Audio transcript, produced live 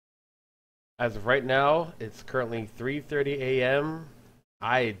As of right now, it's currently 3:30 a.m.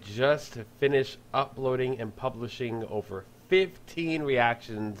 I just finished uploading and publishing over 15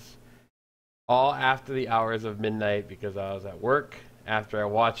 reactions, all after the hours of midnight because I was at work after I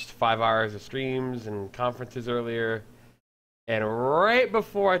watched 5 hours of streams and conferences earlier. And right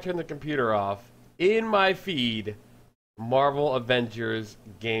before I turned the computer off, in my feed, Marvel Avengers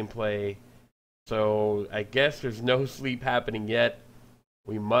gameplay. So I guess there's no sleep happening yet.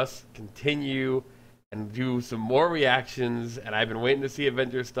 We must continue and do some more reactions, and I've been waiting to see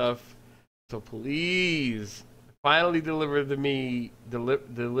Avengers stuff. So please, finally deliver to me the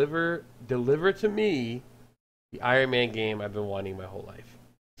Iron Man game I've been wanting my whole life.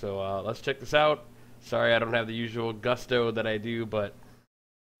 So let's check this out. Sorry I don't have the usual gusto that I do, but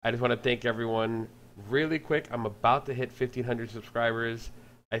I just want to thank everyone really quick. I'm about to hit 1,500 subscribers.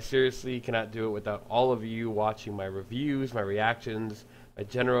 I seriously cannot do it without all of you watching my reviews, my reactions, my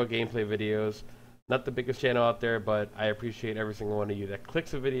general gameplay videos. Not the biggest channel out there, but I appreciate every single one of you that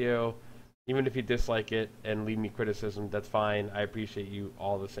clicks a video. Even if you dislike it and leave me criticism, that's fine. I appreciate you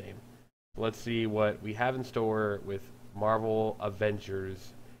all the same. Let's see what we have in store with Marvel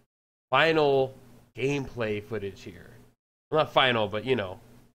Avengers. Final gameplay footage here. Well, not final, but you know,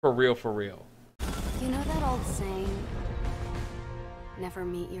 for real, for real. You know that old saying, never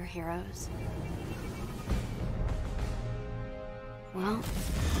meet your heroes? Well,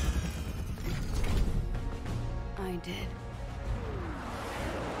 I did.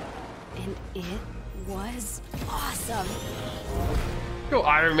 And it was awesome. Go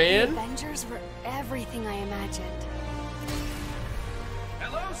Iron Man. The Avengers were everything I imagined.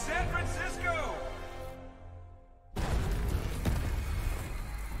 Hello, San Francisco!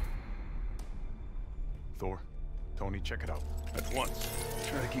 Thor, Tony, check it out. At once.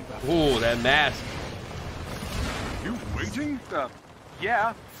 Try to keep up. Ooh, that mask. You waiting?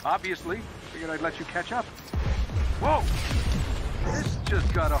 Yeah, obviously. Figured I'd let you catch up. Whoa! This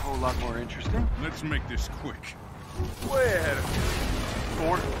just got a whole lot more interesting. Let's make this quick. Where?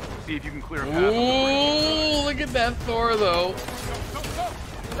 Thor, see if you can clear a path. Ooh, look at that Thor, though. Go!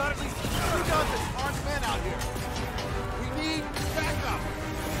 Not at least 3 dozen armed men out here. We need backup.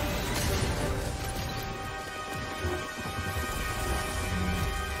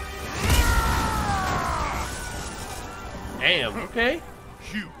 Damn, okay.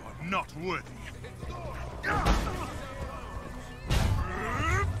 You are not worthy.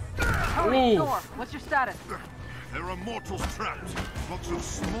 Ooh. Storm, what's your status? There are mortals trapped. Lots of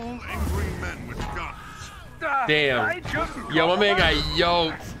small, angry men with guns. Damn. Yo, my man got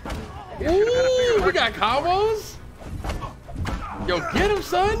yoked. Ooh, we got combos? Yo, get him,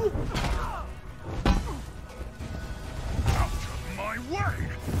 son. Out of my way!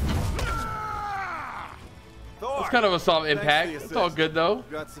 It's kind of a soft impact. It's all good, though.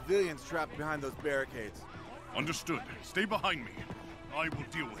 We've got civilians trapped behind those barricades. Understood. Stay behind me. I will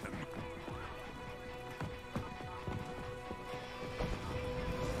deal with them.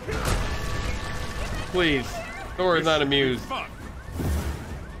 Please. Thor is not amused. Fun.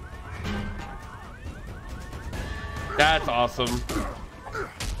 That's awesome.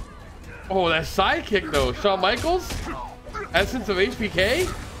 Oh, that sidekick, though. Shawn Michaels? Essence of HBK?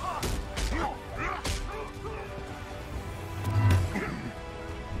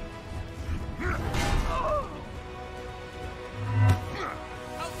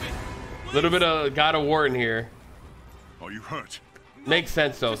 Little bit of God of War in here. Are you hurt? Makes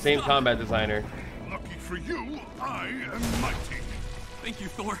sense, though. Same combat designer. Lucky for you, I am mighty. Thank you,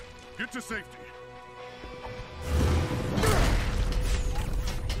 Thor. Get to safety.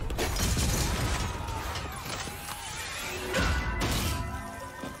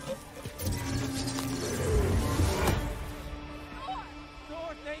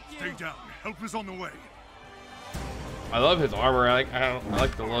 Thor, thank you. Stay down. Help is on the way. I love his armor. I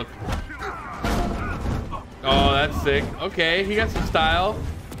like the look. Oh, that's sick. Okay, he got some style.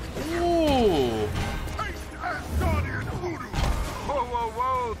 Ooh. Whoa, whoa,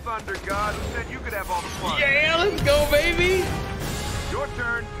 whoa, Thunder God. Who said you could have all the fun? Yeah, let's go, baby. Your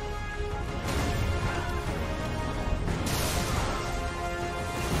turn.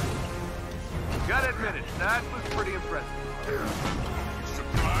 Gotta admit it, that was pretty impressive.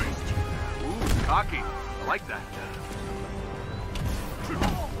 Surprised? Ooh, cocky. I like that.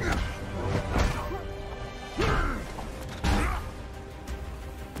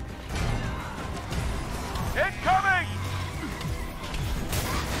 Incoming!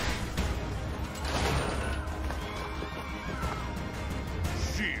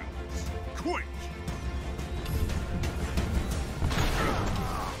 Shields, quick!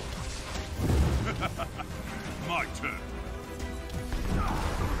 My turn.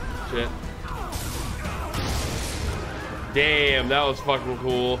 Shit. Damn, that was fucking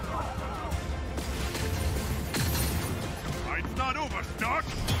cool. It's not over, Stark.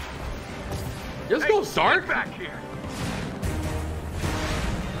 Let's go, Stark. Back here.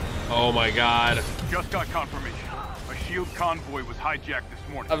 Oh my god. Just got confirmation. A shield convoy was hijacked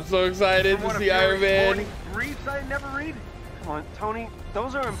this morning. I'm so excited to see Iron Man. Briefs I never read? Come on, Tony.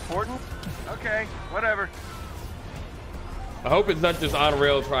 Those are important. Okay, whatever. I hope it's not just on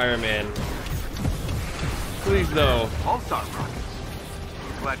rails for Iron Man. Please no. Pulsar rockets.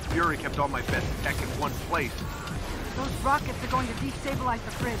 I'm glad Fury kept all my best tech in one place. Those rockets are going to destabilize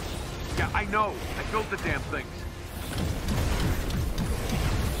the bridge. Yeah, I know. I built the damn things.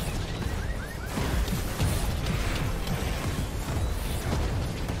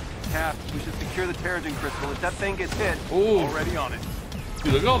 Cap, we should secure the Terrigen crystal. If that thing gets hit, Ooh. Already on it.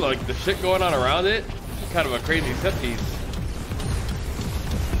 Dude, look at all the shit going on around it. It's kind of a crazy set piece.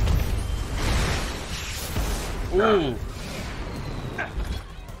 Ooh.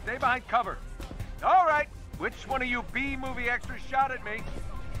 Stay behind cover. All right. Which one of you B-movie extras shot at me?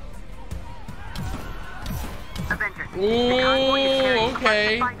 Avengers. Ooh,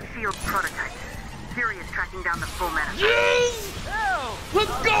 okay. Field prototype. Fury is tracking down the full manifest. Yes!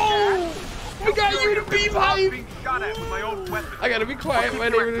 Let's go! We got you to beam hype! Being shot at with my own weapon. I gotta be quiet, my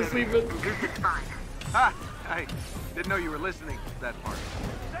neighbor is sleeping. Goose is fine. Ha! I didn't know you were listening to that part.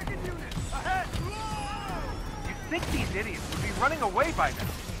 Second unit, ahead! You'd think these idiots would be running away by now.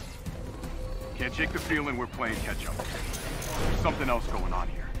 Can't shake the feeling we're playing catch up. There's something else going on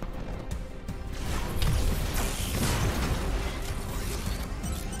here.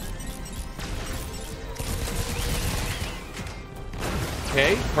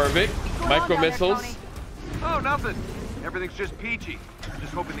 Okay, perfect. Micro missiles. Oh, nothing. Everything's just peachy.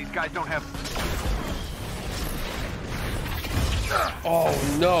 Just hoping these guys don't have... Oh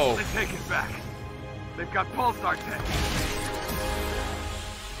no. They take it back. They've got pulsar tech.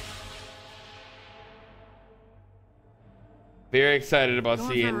 Very excited about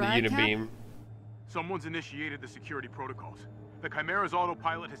Going seeing for a the ride, Cap? Unibeam. Someone's initiated the security protocols. The Chimera's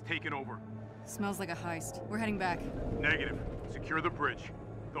autopilot has taken over. Smells like a heist. We're heading back. Negative. Secure the bridge.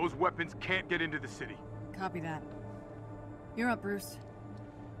 Those weapons can't get into the city. Copy that. You're up, Bruce.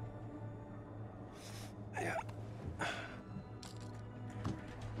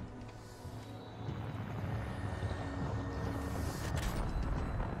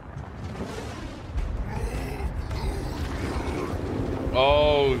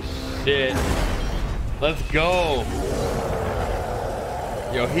 Oh shit. Let's go.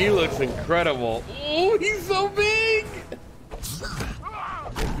 Yo, he looks incredible. Oh, he's so big.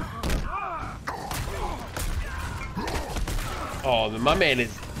 Oh, my man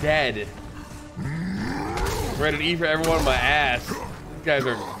is dead. Ready to eat for everyone on my ass. These guys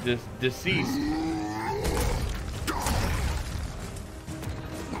are just deceased.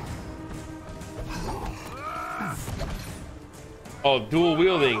 Oh, dual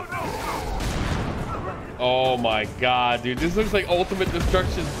wielding. Oh my god, dude. This looks like Ultimate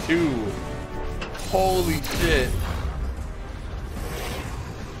Destruction 2. Holy shit.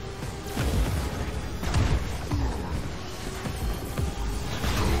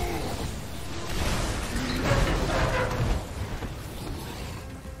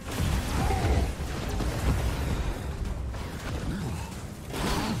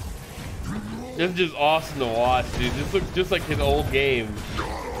 This is just awesome to watch, dude. This looks just like his old game.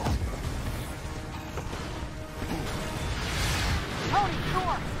 Tony,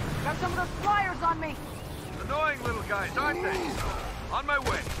 Thor! Got some of those flyers on me! Annoying little guys, aren't they? On my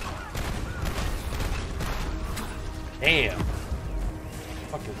way. Damn.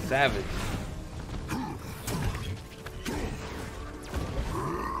 Fucking savage.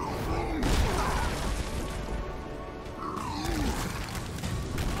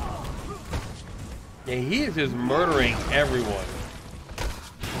 Yeah, he is just murdering everyone.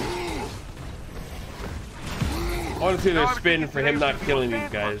 I want to see their spin for him not killing these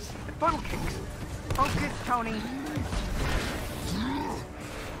guys. Funnel kicks. Focus, Tony.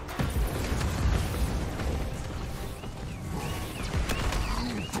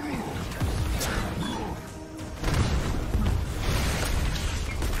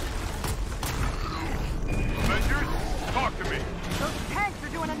 Avengers, talk to me. Those tanks are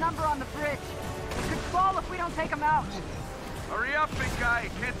doing a number on the bridge. We could fall if we don't take them out. Hurry up, big guy.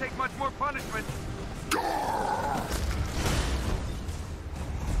 Can't take much more punishment.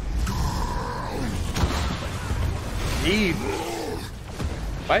 Jesus.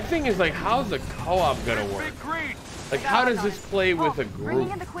 My thing is like, how's the co-op gonna work? Big green. Like, how does this play with a Bringing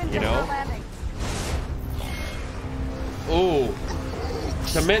group? in the Quinjet You for know? landing. Ooh.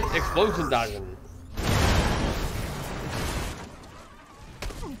 Cement explosion dodging.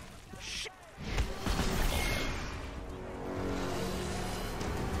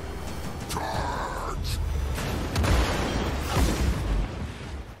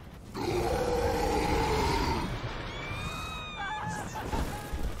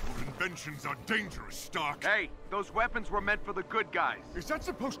 inventions are dangerous, Stark. Hey, those weapons were meant for the good guys. Is that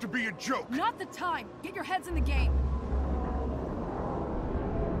supposed to be a joke? Not the time. Get your heads in the game.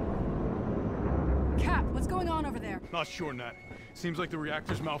 Cap, what's going on over there? Not sure, Nat. Seems like the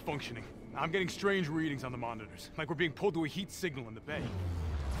reactor's malfunctioning. I'm getting strange readings on the monitors, like we're being pulled to a heat signal in the bay.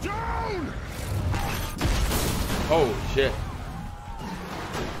 Down! Oh shit.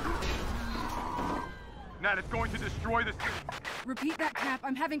 Nat, it's going to destroy this. Repeat that, Cap.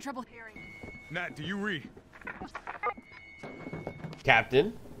 I'm having trouble hearing. Nat, do you read?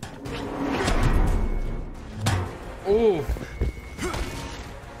 Captain. Ooh.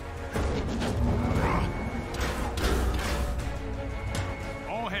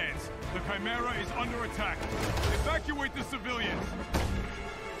 All hands. The Chimera is under attack. Evacuate the civilians.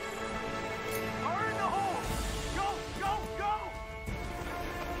 Fire in the hole! Go, go, go!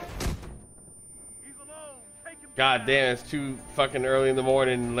 He's alone. Take him God down. damn, it's too fucking early in the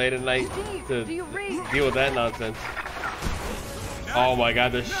morning, late at night to do you read? deal with that nonsense. Oh my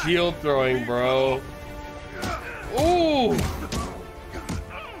god, the shield throwing, bro. Ooh!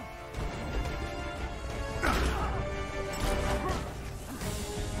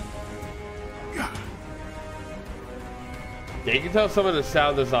 Yeah, you can tell some of the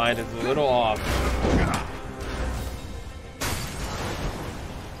sound design is a little off.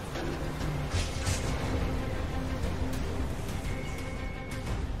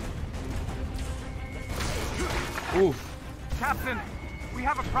 Oof. Captain, we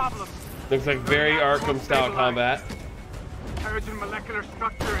have a problem. Looks like very Arkham style combat. Terrigen molecular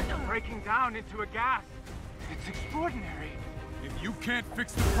structure is breaking down into a gas. It's extraordinary. If you can't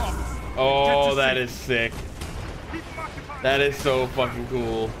fix the problem, Oh, that is sick. That is so fucking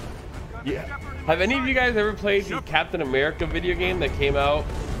cool. Yeah. Have any of you guys ever played the Captain America video game that came out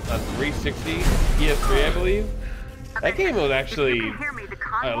on 360, PS3, I believe? That game was actually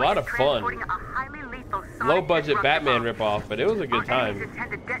a lot of fun. Low budget Batman ripoff, but it was a good time.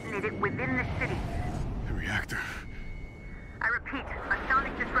 Intend to detonate it within the city. The reactor. I repeat, a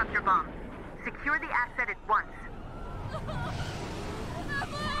sonic disruptor bomb. Secure the asset at once.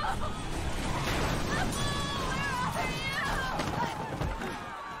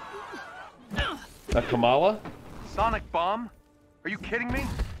 A Kamala? Sonic bomb? Are you kidding me?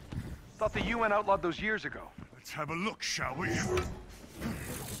 Thought the UN outlawed those years ago. Let's have a look, shall we?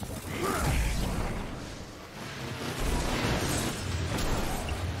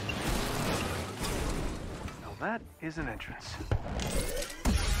 Now that is an entrance.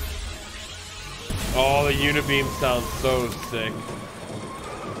 Oh, the Unibeam sounds so sick.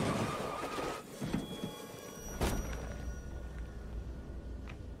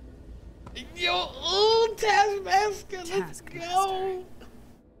 Yo, oh, Taskmaster, let's go.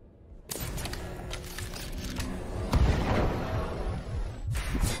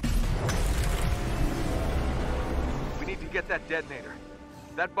 We need to get that detonator.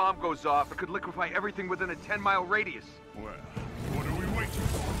 If that bomb goes off, it could liquefy everything within a 10-mile radius. Well, what are we waiting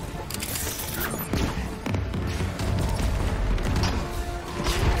for?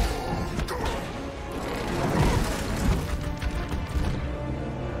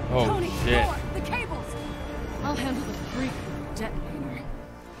 Oh Tony, shit, more, the cables. I'll handle the freak detonator.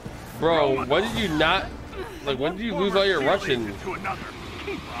 bro, when did you not? Like, when did you lose all your Russian? to another.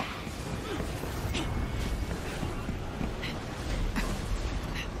 Keep up.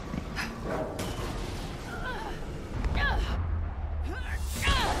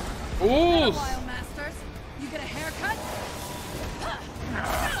 Ooh, While masters, you get a haircut.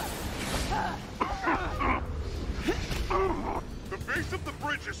 The base of the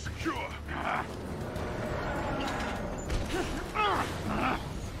bridge is secure.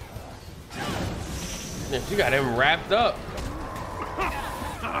 yeah, you got him wrapped up.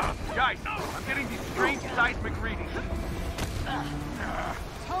 Guys, I'm getting these strange seismic readings.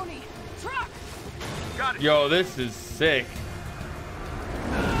 Tony, truck. Got it. Yo, this is sick.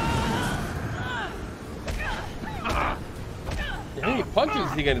 How many punches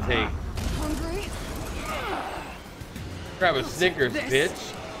is he gonna take? Hungry? Grab a Snickers, This.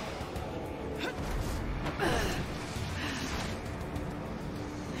 bitch.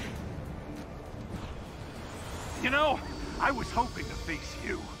 You know, I was hoping to face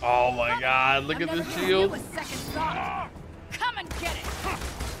you. Oh my god, look I'm at never the giving shield. you a second thought. Come and get it.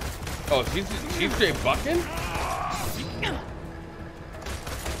 Oh, she's straight bucking?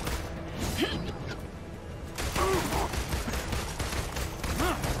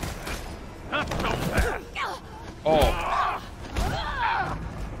 Oh.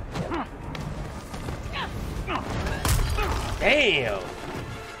 Damn.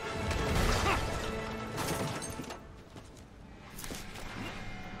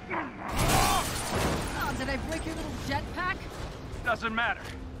 doesn't matter.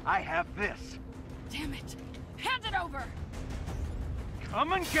 I have this. Damn it! Hand it over!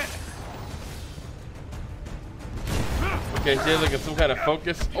 Come and get it. Okay, she's looking at some kind of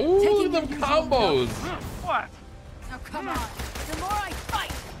focus. Ooh, them combos. What? Now come on. The more I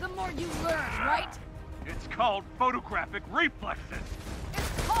fight, the more you learn, right? It's called photographic reflexes.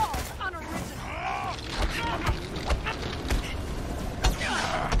 It's called unoriginal.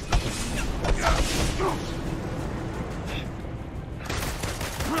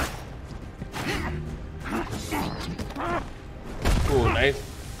 Ooh, nice.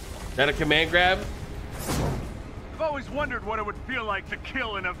 Is that a command grab? I've always wondered what it would feel like to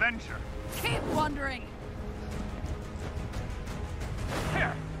kill an Avenger. Keep wondering.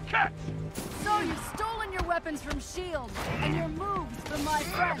 Here, catch! So you've stolen your weapons from S.H.I.E.L.D. and your moves from my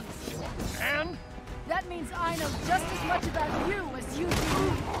friends. And? That means I know just as much about you as you do.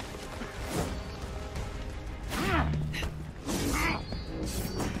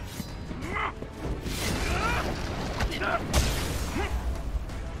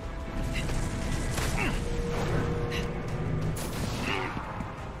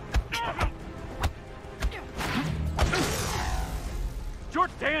 Your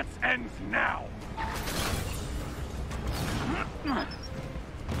dance ends now.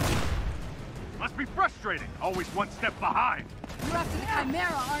 Must be frustrating, always one step behind. You're after the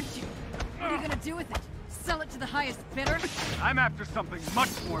Chimera, aren't you? What are you gonna do with it? Sell it to the highest bidder? I'm after something much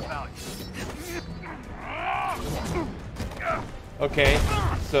more valuable. Okay,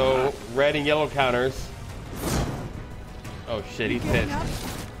 so red and yellow counters. Oh shit, he's pissed.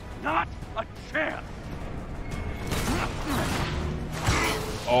 Not a chance.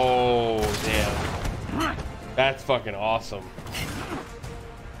 Oh, damn. That's fucking awesome.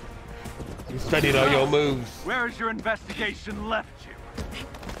 You studied all your moves. Where has your investigation left you?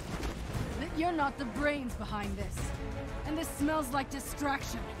 That you're not the brains behind this. And this smells like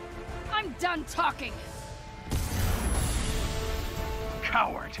distraction. I'm done talking.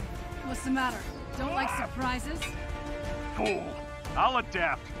 Coward. What's the matter? Don't like surprises? Fool. I'll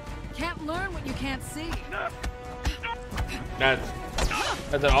adapt. Can't learn what you can't see.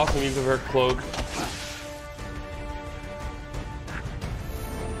 That's an awesome use of her cloak.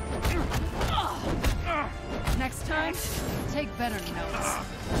 Next time, take better notes.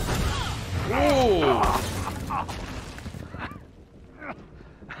 Ooh.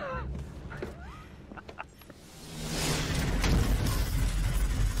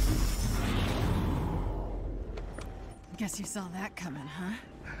 Guess you saw that coming, huh?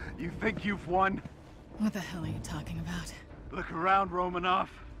 You think you've won? What the hell are you talking about? Look around, Romanoff.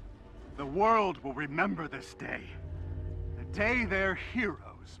 The world will remember this day. The day their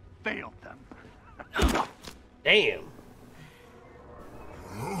heroes failed them. Damn.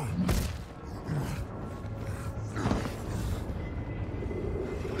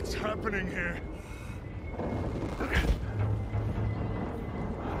 What's happening here?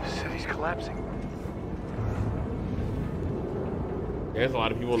 The city's collapsing. There's a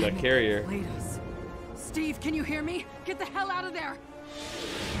lot of people in that carrier. Lead us. Steve, can you hear me? Get the hell out of there!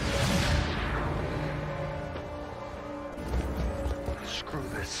 Screw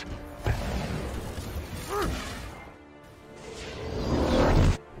this.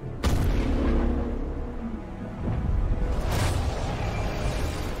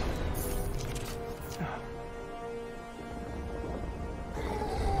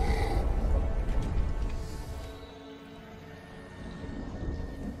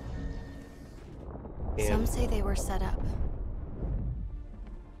 Some say they were set up.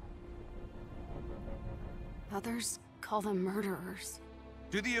 Others call them murderers.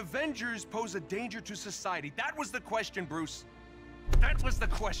 Do the Avengers pose a danger to society? That was the question, Bruce. That was the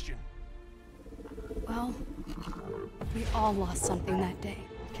question. Well, we all lost something that day.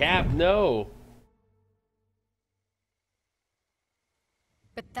 Cap, no.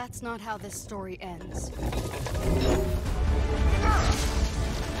 But that's not how this story ends.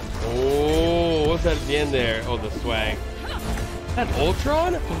 Oh, what's that at the end there? Oh, the swag. Is that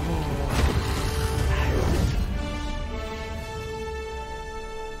Ultron?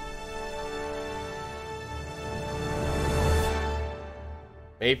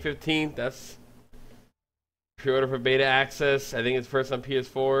 May 15th, that's pre-order for beta access. I think it's first on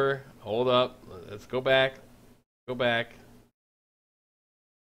PS4. Hold up. Let's go back. Go back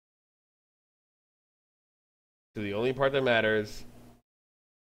to the only part that matters.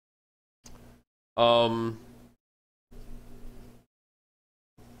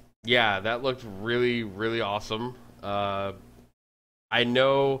 Yeah, that looked really, really awesome. I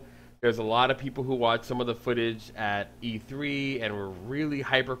know There's a lot of people who watch some of the footage at E3 and were really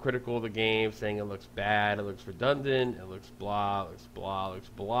hypercritical of the game, saying it looks bad, it looks redundant, it looks blah, it looks blah, it looks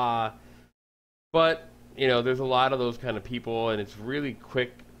blah. But, you know, there's a lot of those kind of people, and it's really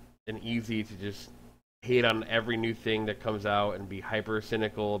quick and easy to just hate on every new thing that comes out and be hyper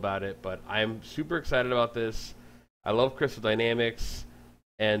cynical about it. But I'm super excited about this. I love Crystal Dynamics,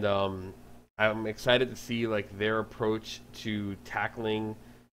 and I'm excited to see like their approach to tackling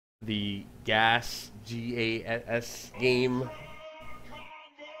the GAS game.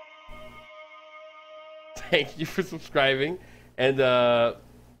 Thank you for subscribing, and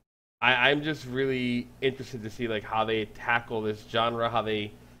I'm just really interested to see like how they tackle this genre, how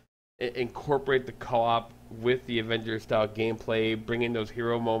they incorporate the co-op with the Avengers style gameplay, bringing those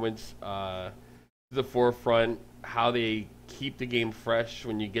hero moments to the forefront, how they keep the game fresh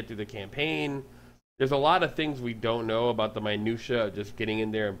when you get through the campaign. There's a lot of things we don't know about the minutia of just getting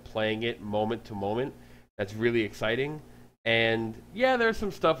in there and playing it moment to moment. That's really exciting. And yeah, there's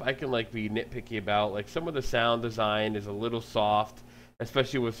some stuff I can like be nitpicky about. Like some of the sound design is a little soft,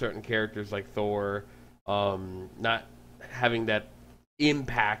 especially with certain characters like Thor, not having that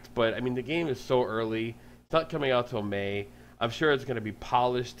impact. But I mean, the game is so early. It's not coming out till May. I'm sure it's going to be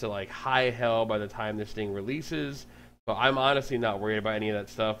polished to like high hell by the time this thing releases. But I'm honestly not worried about any of that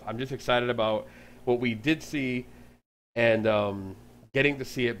stuff. I'm just excited about what we did see, and getting to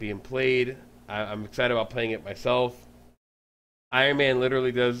see it being played. I'm excited about playing it myself. Iron Man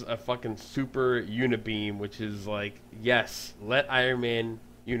literally does a fucking super unibeam, which is like, yes, let Iron Man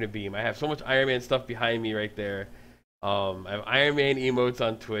unibeam. I have so much Iron Man stuff behind me right there. I have Iron Man emotes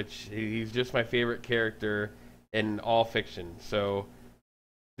on Twitch. He's just my favorite character in all fiction. So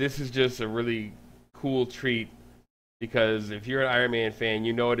this is just a really cool treat, because if you're an Iron Man fan,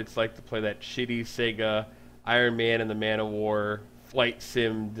 you know what it's like to play that shitty Sega Iron Man and the Man of War flight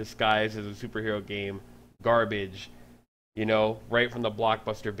sim disguised as a superhero game. Garbage. You know, right from the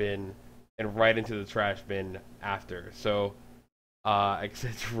Blockbuster bin and right into the trash bin after. So,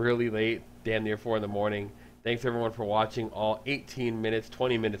 it's really late, damn near 4 in the morning. Thanks everyone for watching all 18 minutes,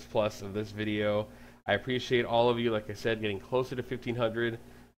 20 minutes plus of this video. I appreciate all of you, like I said, getting closer to 1,500.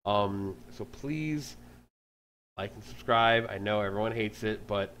 So please like and subscribe. I know everyone hates it,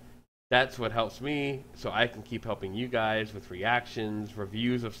 but that's what helps me, so I can keep helping you guys with reactions,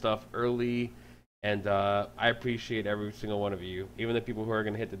 reviews of stuff early. And I appreciate every single one of you. Even the people who are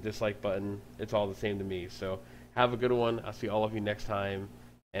going to hit the dislike button, it's all the same to me. So have a good one. I'll see all of you next time.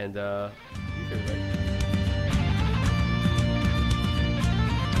 And